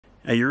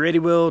Are you ready,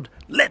 world?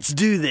 Let's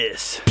do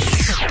this!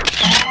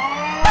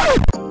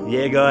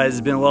 Yeah guys,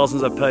 it's been a while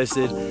since I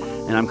posted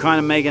and I'm kind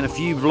of making a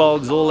few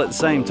vlogs all at the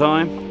same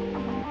time.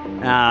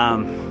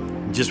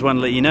 Just want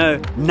to let you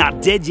know,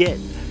 not dead yet.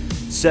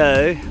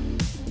 So,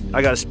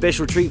 I got a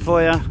special treat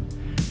for you.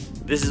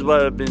 This is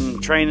what I've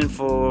been training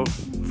for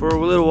a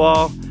little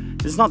while.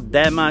 It's not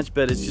that much,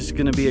 but it's just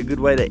going to be a good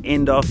way to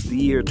end off the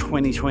year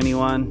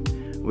 2021.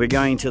 We're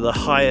going to the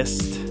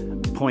highest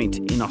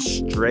point in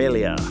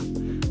Australia,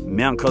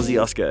 Mount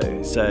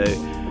Kosciuszko. So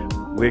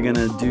we're going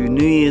to do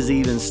New Year's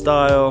Eve in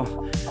style.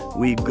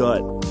 We've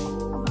got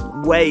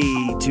way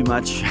too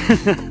much.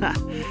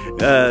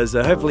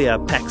 So hopefully our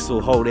packs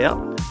will hold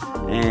out.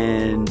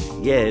 And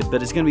yeah,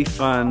 but it's going to be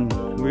fun.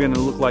 We're going to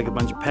look like a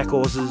bunch of pack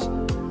horses.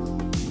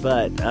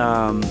 But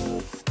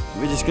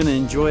we're just going to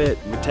enjoy it.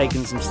 We're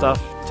taking some stuff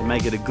to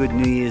make it a good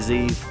New Year's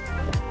Eve.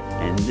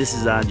 And this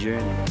is our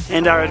journey.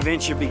 And our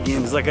adventure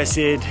begins. Like I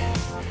said,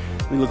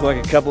 we look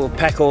like a couple of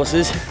pack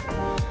horses.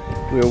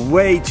 We're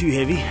way too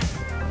heavy.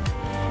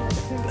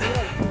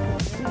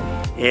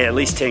 Yeah, at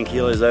least 10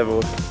 kilos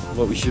over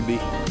what we should be.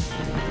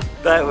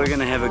 But we're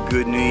gonna have a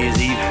good New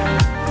Year's Eve.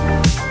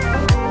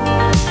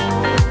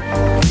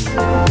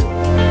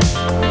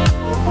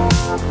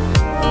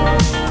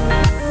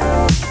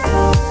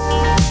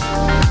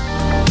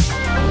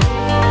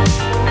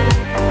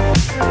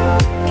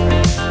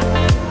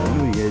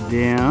 We go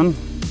down,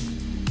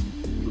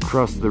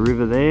 across the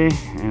river there,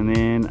 and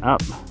then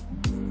up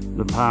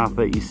the path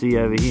that you see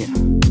over here.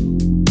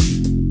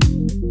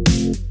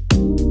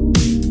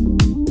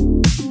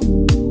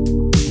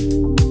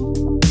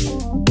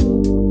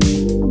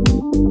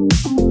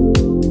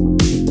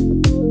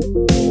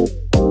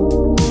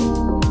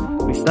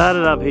 We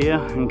started up here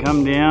and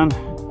come down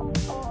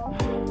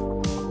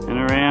and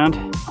around.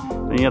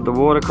 Then you got the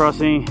water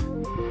crossing.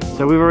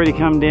 So we've already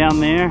come down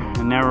there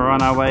and now we're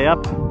on our way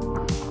up.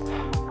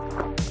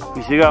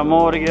 We still got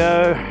more to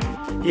go.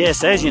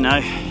 Yes, as you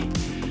know,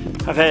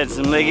 I've had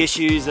some leg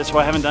issues, that's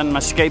why I haven't done my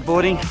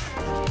skateboarding.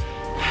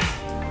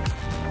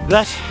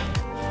 But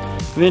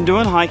we've been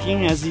doing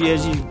hiking, as you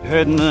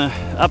heard in the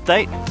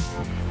update,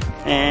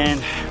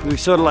 and we've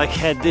sort of like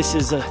had this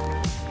as a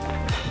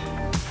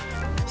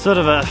sort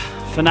of a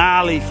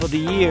finale for the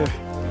year,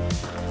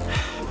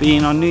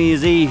 being on New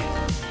Year's Eve.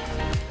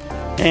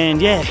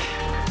 And yeah,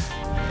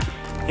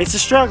 it's a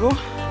struggle.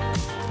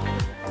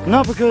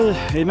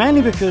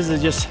 Mainly because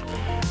of just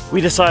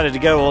we decided to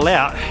go all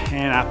out,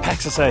 and our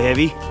packs are so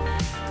heavy.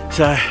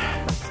 So,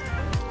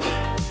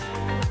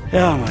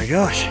 oh my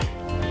gosh,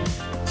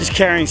 just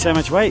carrying so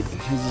much weight.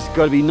 You just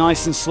got to be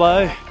nice and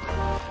slow,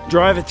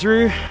 drive it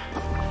through.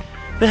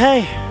 But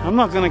hey, I'm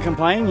not going to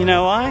complain. You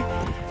know why?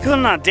 Because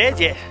I'm not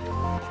dead yet.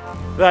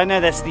 But I know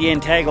that's the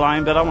end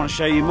tagline, but I want to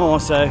show you more,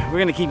 so we're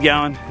going to keep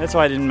going. That's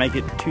why I didn't make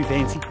it too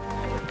fancy.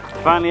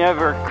 Finally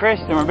over a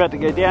crest, and we're about to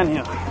go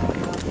downhill.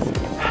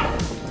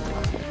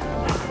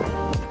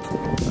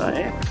 So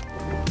yeah.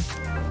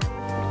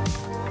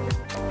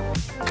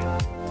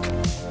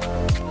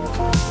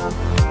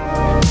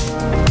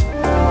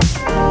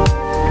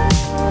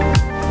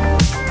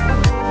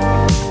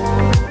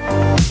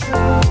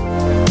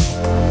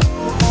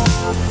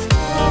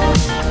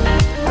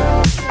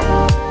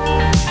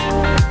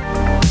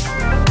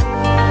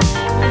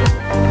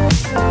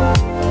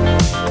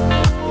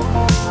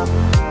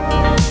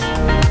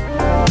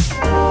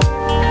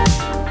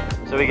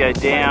 We go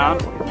down,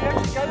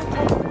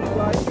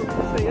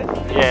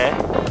 yeah,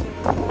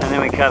 and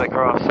then we cut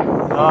across.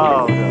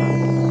 Oh God.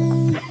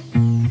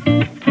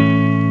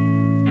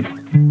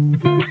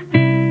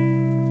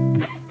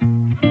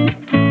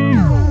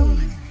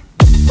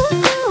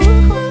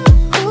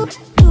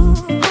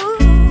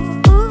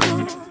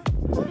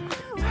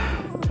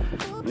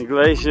 The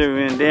glacier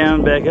went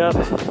down, back up,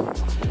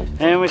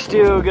 and we're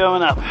still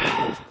going up.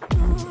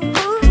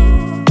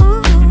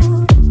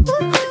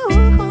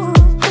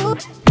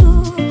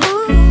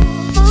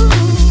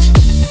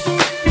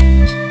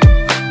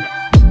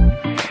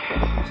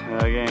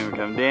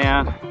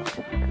 Down,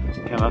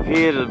 come up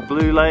here to the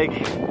Blue Lake,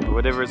 or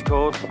whatever it's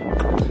called,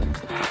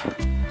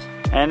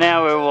 and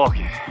now we're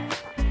walking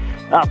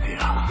uphill.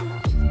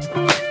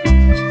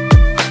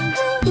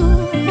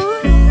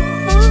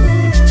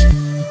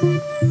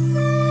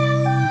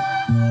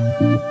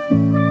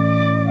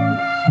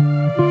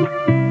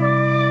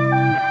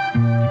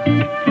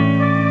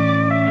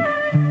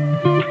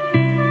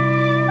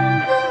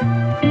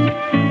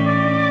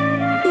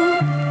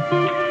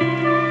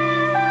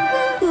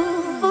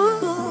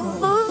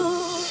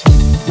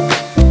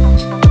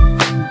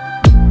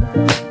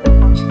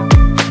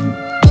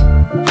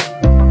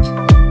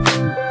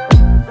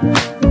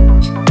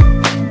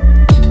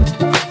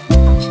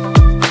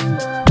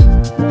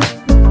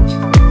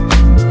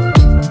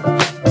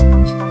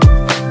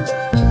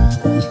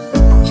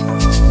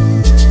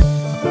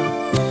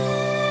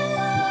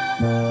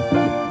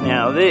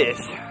 This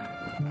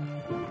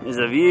is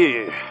a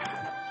view.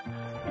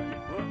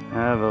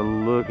 Have a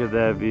look at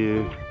that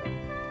view.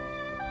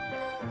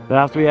 But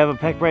after we have a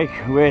pack break,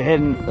 we're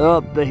heading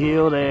up the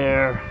hill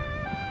there.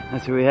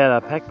 That's where we had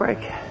our pack break.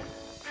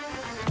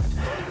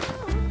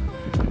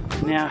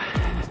 Now,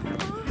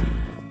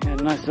 got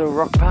a nice little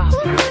rock path.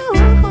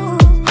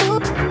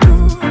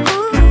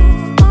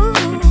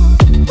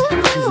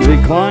 This is a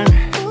big climb.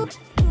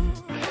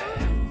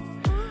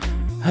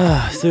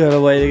 Still got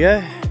a way to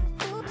go.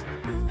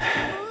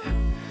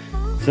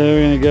 So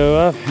we're going to go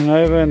up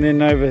and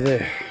then over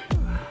there.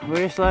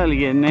 We're slowly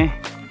getting there.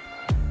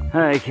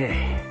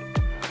 Okay.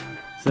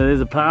 So there's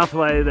a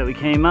pathway that we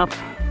came up,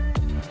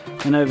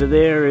 and over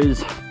there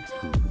is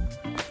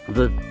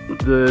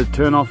the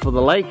turn off for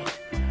the lake.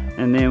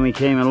 And then we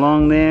came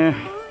along there,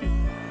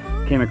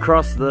 came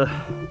across the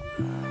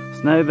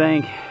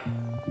snowbank,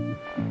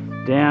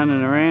 down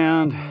and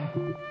around,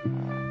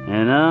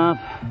 and up,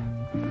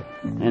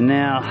 and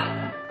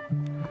now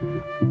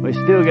we're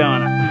still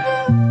going up.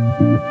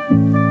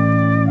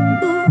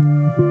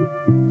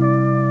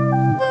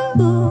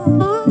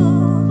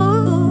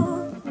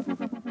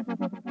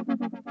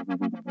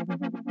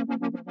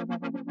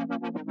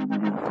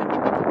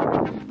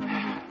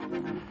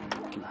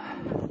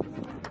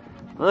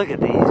 Look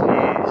at these views.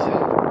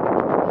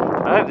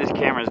 I hope this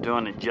camera's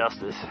doing it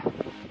justice.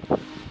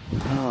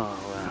 Oh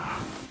wow.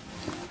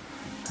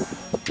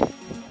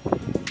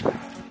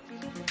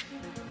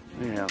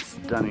 Look how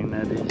stunning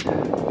that is.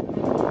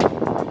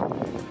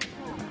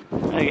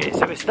 Okay,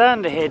 so we're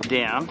starting to head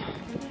down,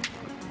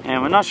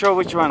 and we're not sure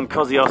which one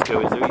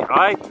Kosciuszko is.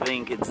 I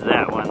think it's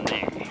that one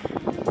there,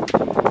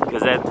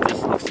 because that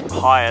just looks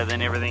higher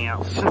than everything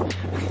else.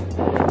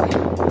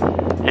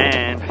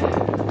 And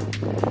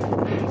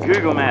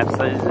Google Maps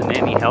isn't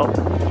any help.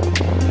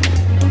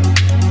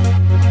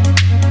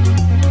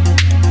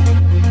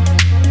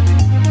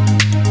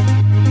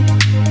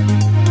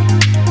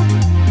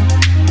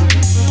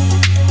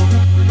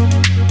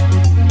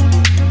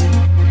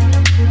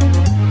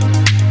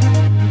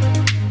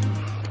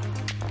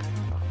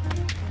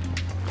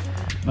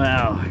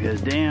 Wow, it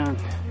goes down.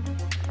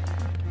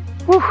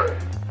 Whew.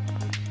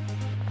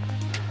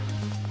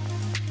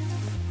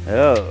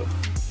 Oh.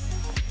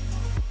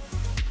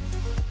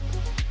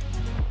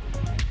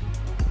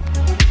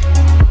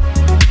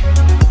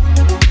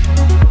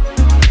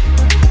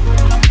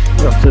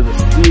 Up to the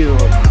steel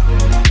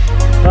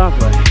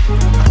pathway.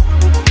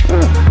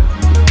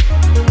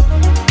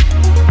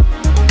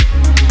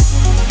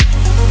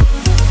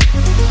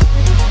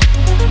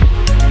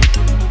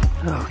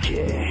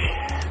 Okay,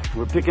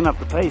 we're picking up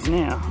the pace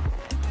now.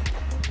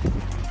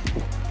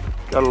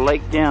 Got a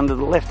lake down to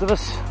the left of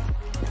us.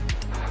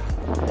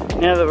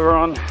 Now that we're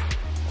on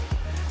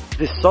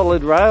this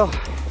solid rail,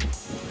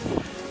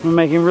 we're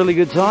making really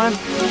good time.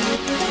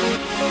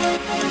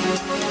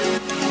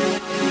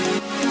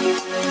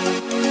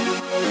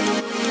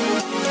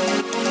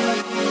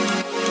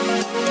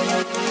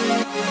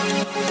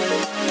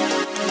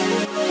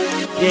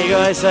 Yeah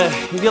guys, so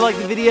if you like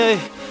the video,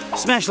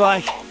 smash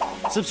like,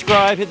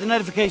 subscribe, hit the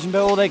notification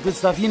bell, all that good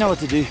stuff. You know what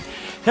to do.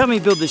 Help me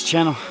build this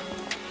channel.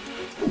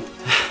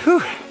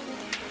 Whew.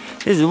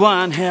 This is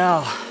one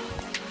hell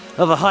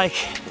of a hike.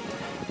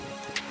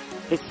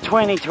 It's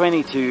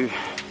 2022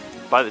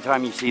 by the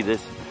time you see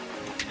this.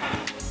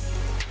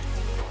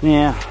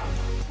 Now,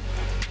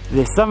 if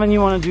there's something you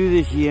want to do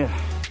this year,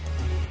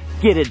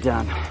 get it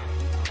done.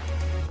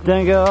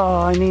 Don't go,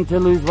 oh, I need to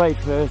lose weight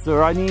first,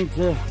 or I need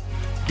to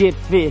get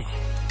fit,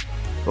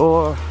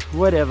 or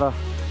whatever.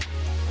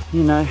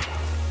 You know,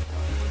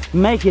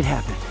 make it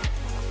happen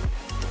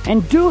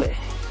and do it.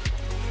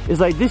 It's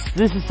like this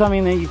is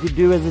something that you could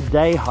do as a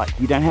day hike.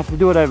 You don't have to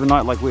do it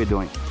overnight like we're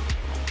doing.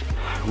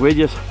 We're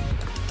just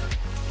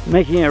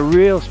making it a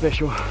real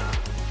special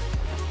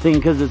thing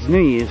because it's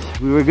New Year's.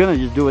 We were gonna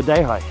just do a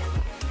day hike,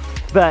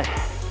 but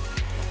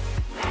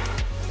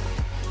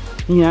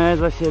you know,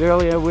 as I said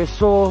earlier, we're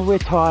sore, we're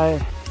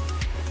tired.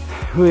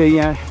 We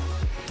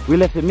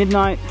left at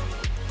midnight,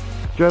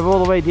 drove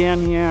all the way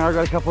down here. I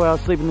got a couple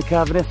hours sleep in the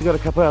car. Vanessa got a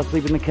couple hours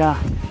sleep in the car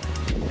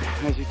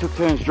as we took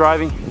turns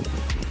driving.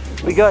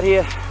 We got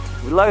here,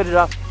 we loaded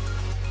up,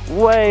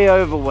 way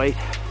overweight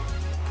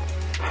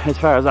as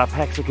far as our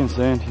packs are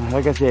concerned.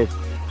 Like I said,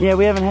 yeah,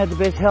 we haven't had the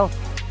best health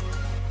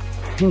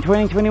in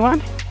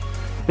 2021,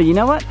 but you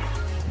know what?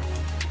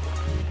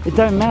 It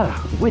don't matter.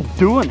 We're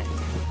doing it.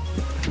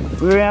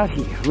 We're out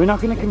here. We're not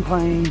going to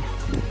complain.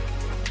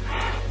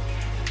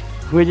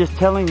 We're just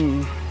telling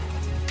you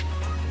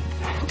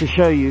to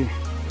show you,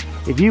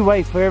 if you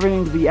wait for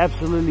everything to be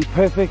absolutely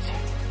perfect,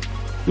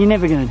 you're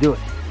never going to do it.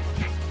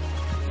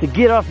 So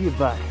get off your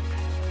butt.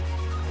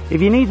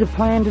 If you need to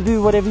plan to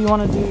do whatever you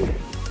want to do,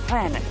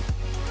 plan it.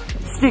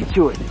 Stick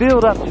to it.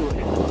 Build up to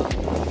it.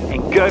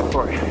 And go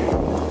for it.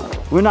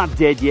 We're not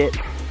dead yet.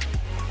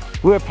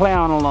 We're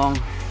plowing along.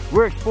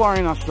 We're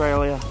exploring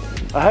Australia.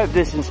 I hope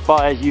this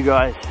inspires you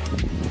guys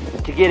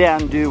to get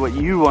out and do what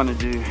you want to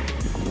do,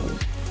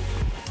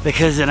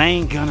 because it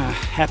ain't gonna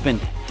happen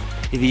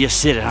if you just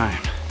sit at home.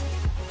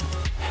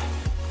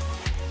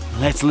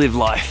 Let's live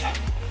life.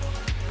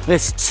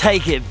 Let's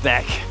take it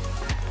back.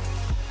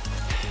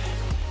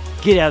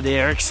 Get out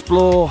there,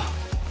 explore,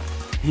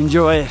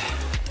 enjoy it.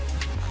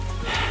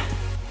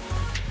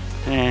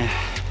 And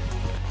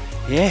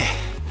yeah,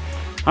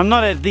 I'm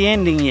not at the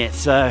ending yet,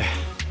 so,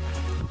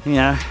 you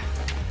know,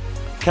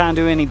 can't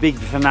do any big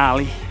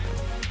finale.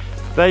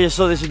 But I just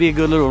thought this would be a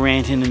good little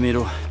rant in the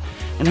middle,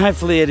 and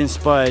hopefully it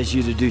inspires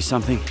you to do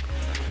something.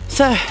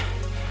 So,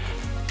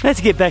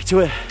 let's get back to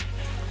it,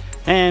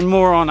 and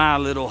more on our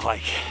little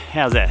hike.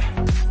 How's that?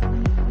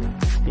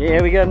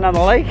 Yeah, we got another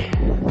lake.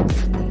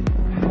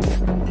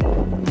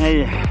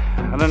 Hey,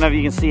 I don't know if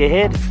you can see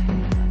ahead.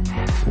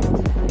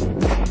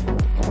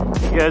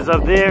 It goes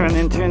up there and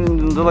then turns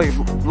into like,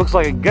 looks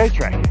like a goat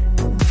track.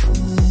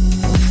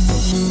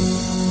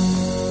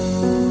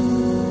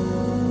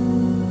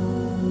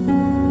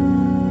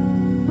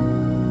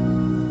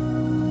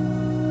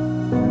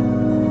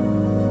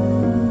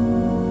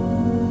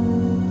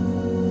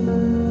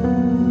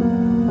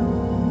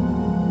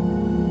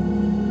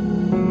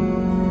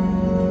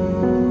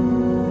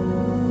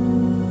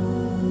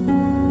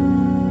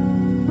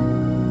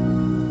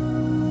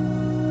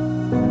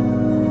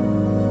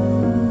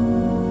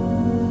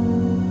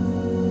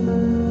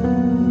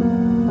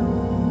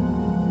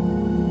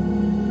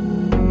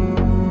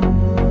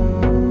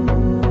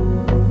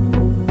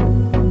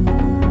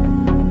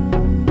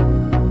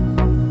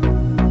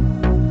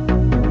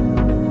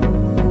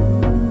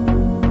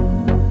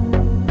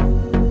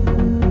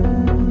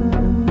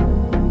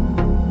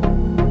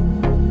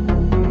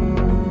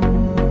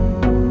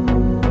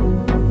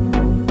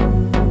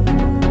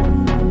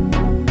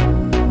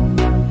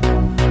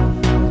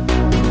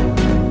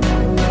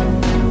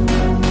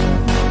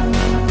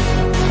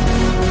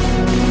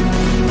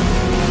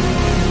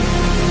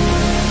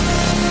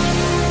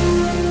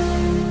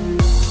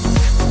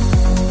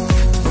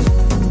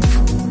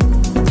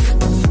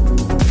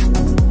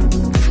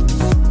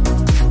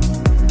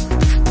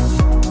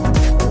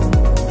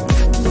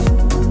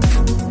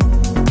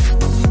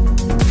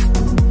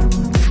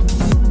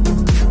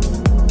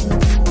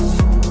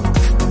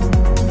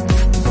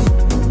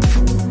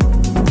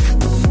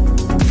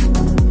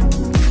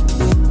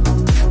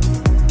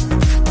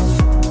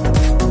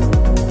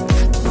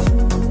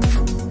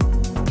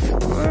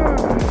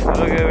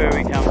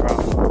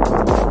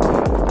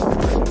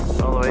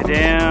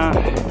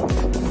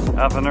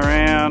 Up and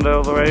around,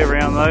 all the way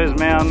around those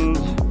mountains,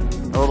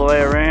 all the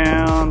way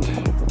around,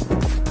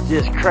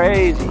 just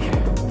crazy.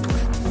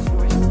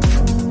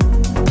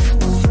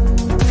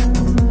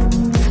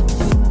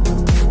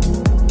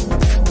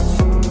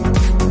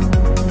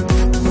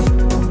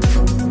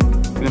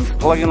 Been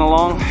plugging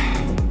along.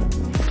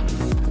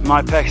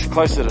 My pack's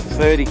closer to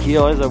 30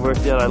 kilos. I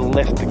worked out I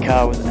left the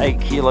car with 8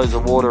 kilos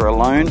of water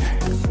alone.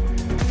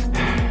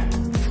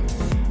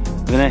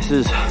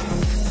 Vanessa's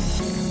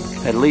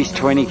at least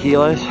 20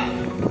 kilos.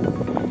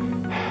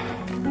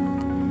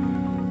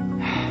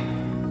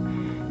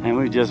 And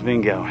we've just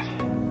been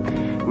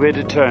going. We're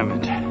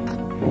determined.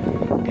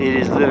 It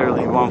is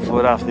literally one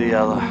foot after the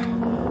other.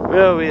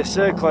 Well, we are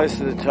so close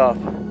to the top.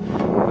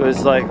 It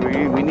was like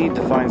we need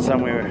to find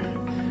somewhere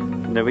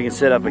that we can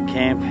set up a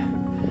camp.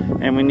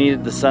 And we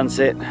needed the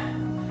sunset.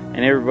 And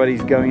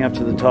everybody's going up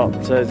to the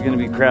top. So it's going to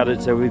be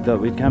crowded. So we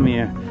thought we'd come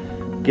here,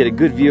 get a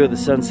good view of the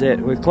sunset.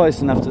 We're close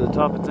enough to the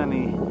top. It's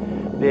only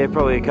there,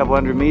 probably a couple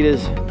hundred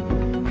meters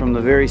from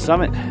the very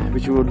summit,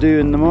 which we will do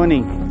in the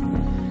morning.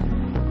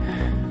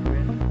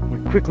 We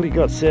quickly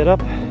got set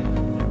up,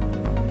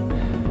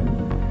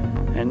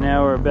 and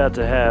now we're about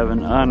to have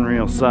an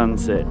unreal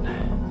sunset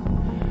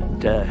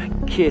to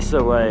kiss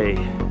away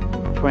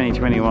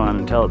 2021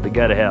 and tell it to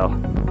go to hell.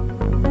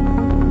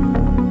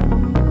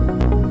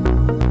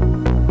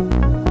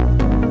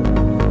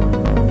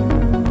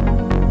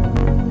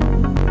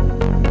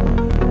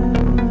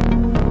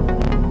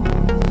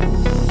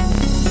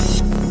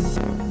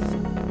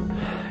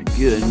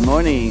 Good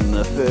morning,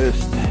 the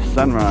first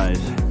sunrise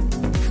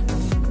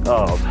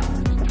of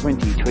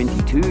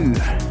 2022.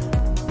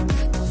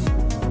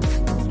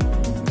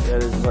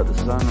 That is what the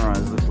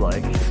sunrise looks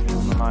like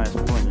on the highest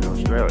point in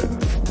Australia.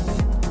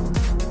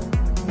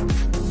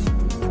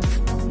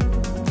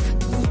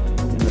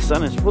 And the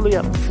sun is fully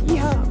up.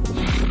 Yeah.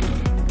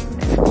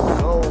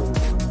 Oh.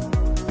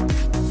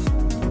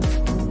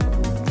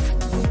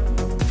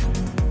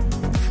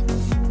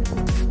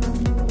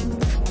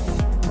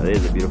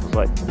 There's a beautiful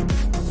sight.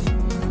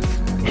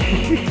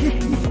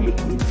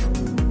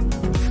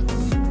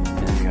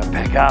 And we got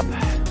back up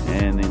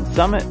and then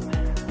summit.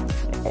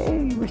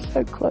 Hey, we're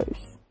so close.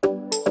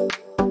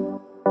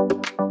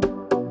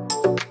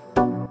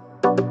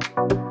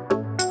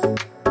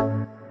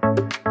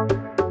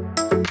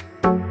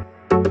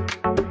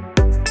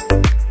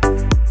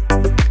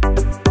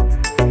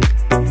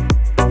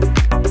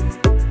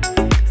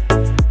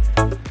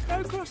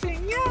 Snow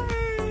crossing, yay!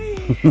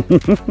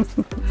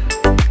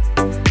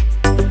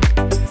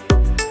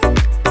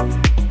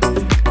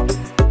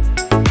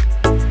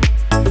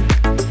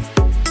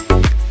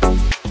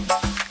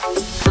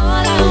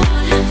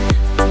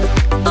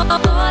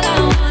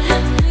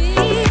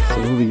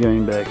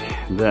 Going back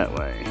that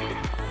way.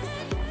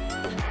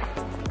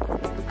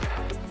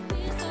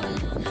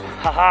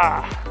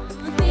 Haha!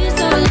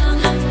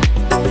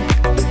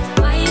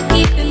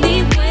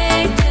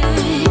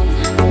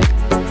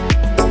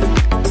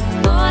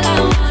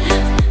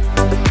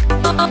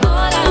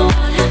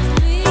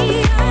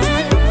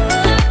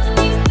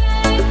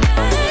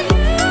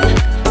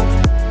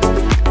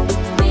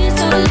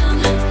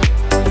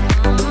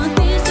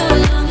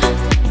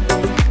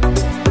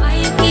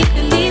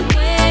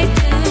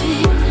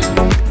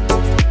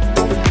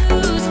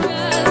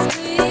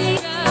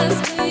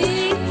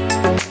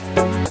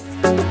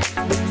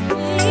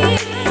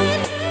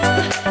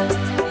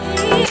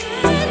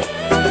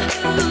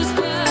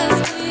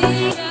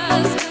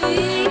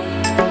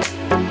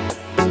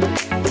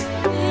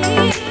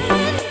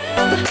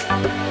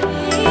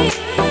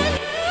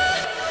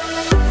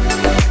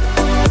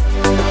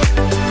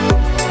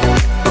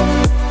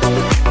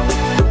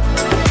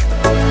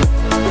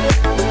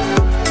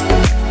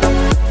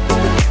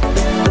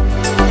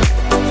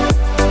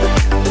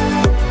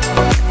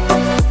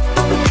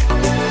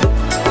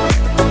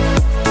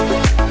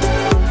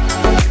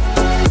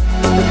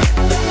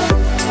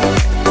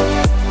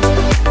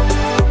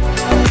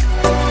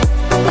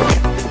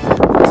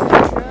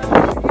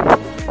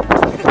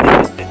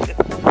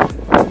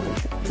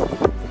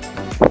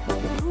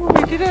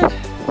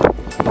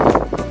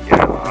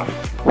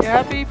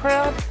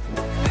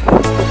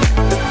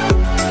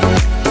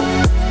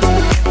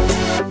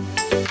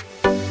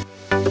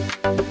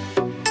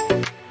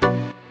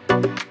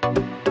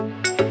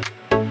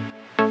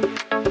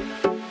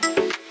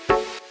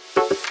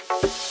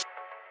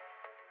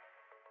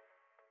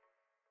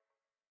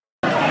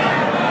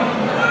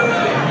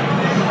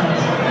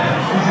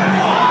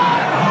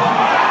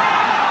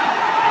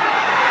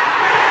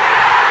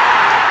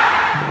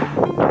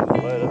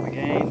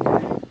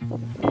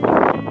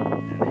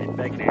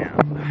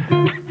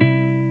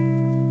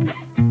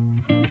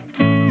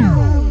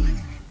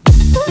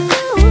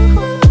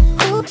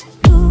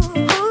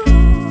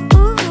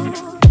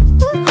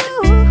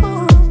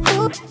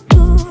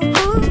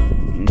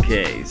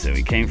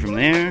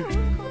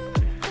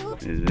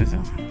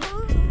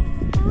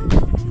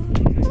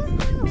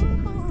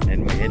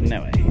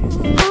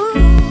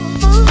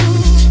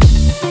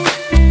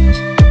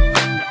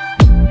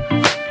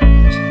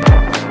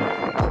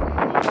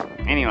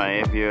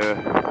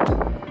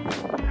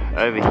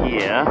 over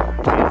here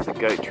is the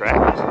goat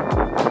track.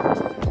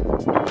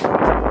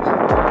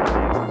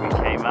 We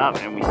came up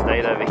and we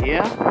stayed over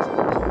here.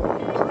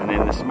 And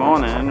then this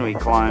morning we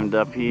climbed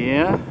up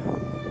here.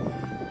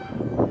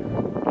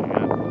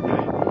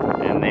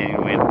 And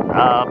then went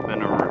up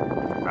and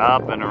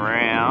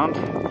around.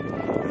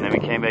 And then we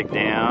came back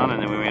down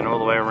and then we went all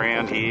the way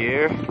around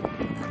here.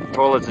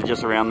 Toilets are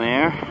just around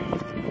there.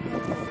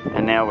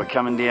 And now we're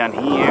coming down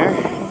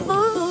here.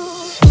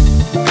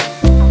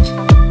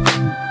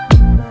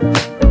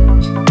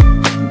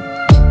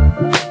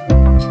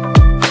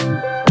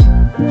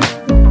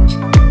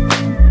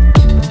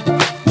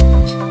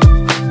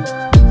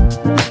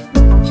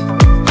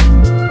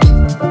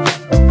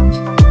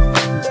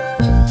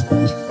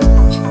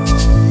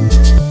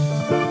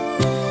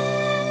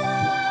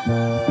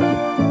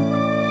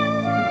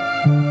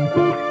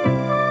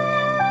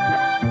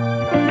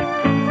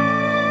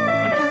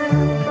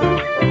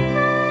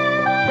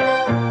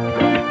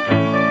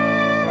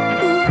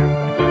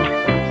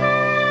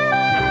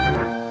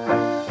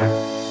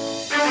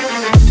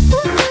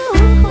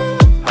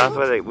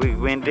 Pathway that we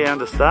went down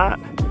to start,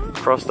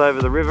 crossed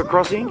over the river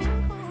crossing,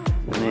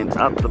 and then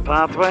up the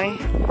pathway,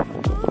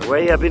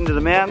 way up into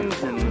the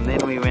mountains, and then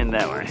we went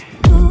that way.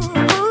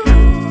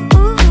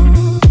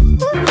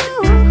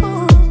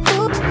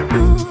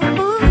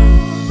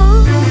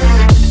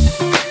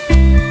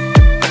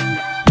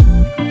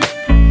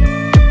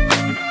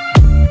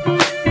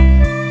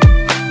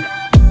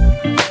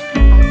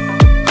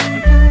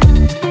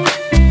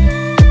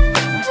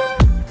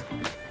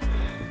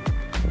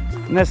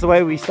 And that's the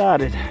way we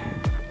started.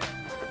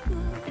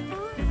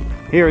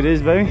 Here it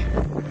is, baby.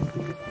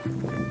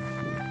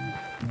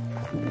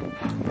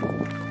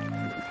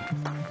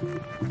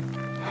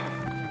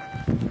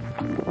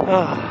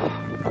 Oh.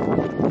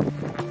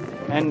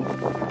 And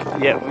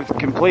yeah, we've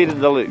completed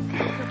the loop.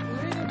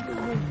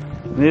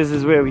 This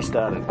is where we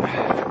started.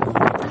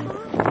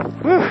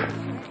 Whew.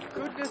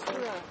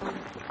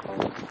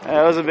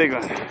 That was a big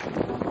one.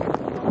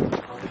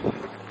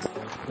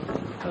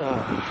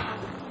 Oh.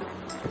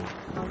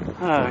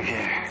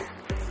 Okay,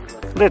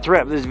 let's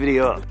wrap this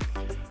video up.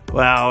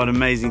 Wow, what an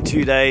amazing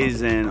 2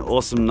 days and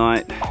awesome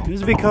night. It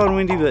was a bit cold and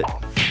windy, but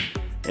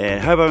yeah,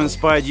 hope I've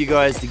inspired you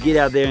guys to get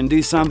out there and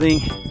do something.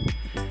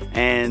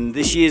 And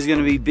this year's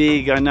gonna be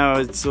big. I know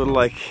it's sort of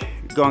like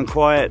gone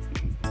quiet,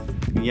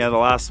 you know, the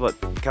last,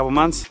 couple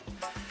months.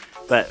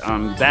 But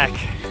I'm back.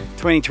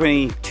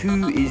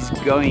 2022 is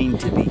going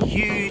to be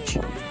huge.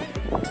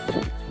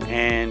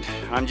 And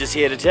I'm just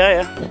here to tell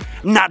you,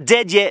 I'm not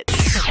dead yet.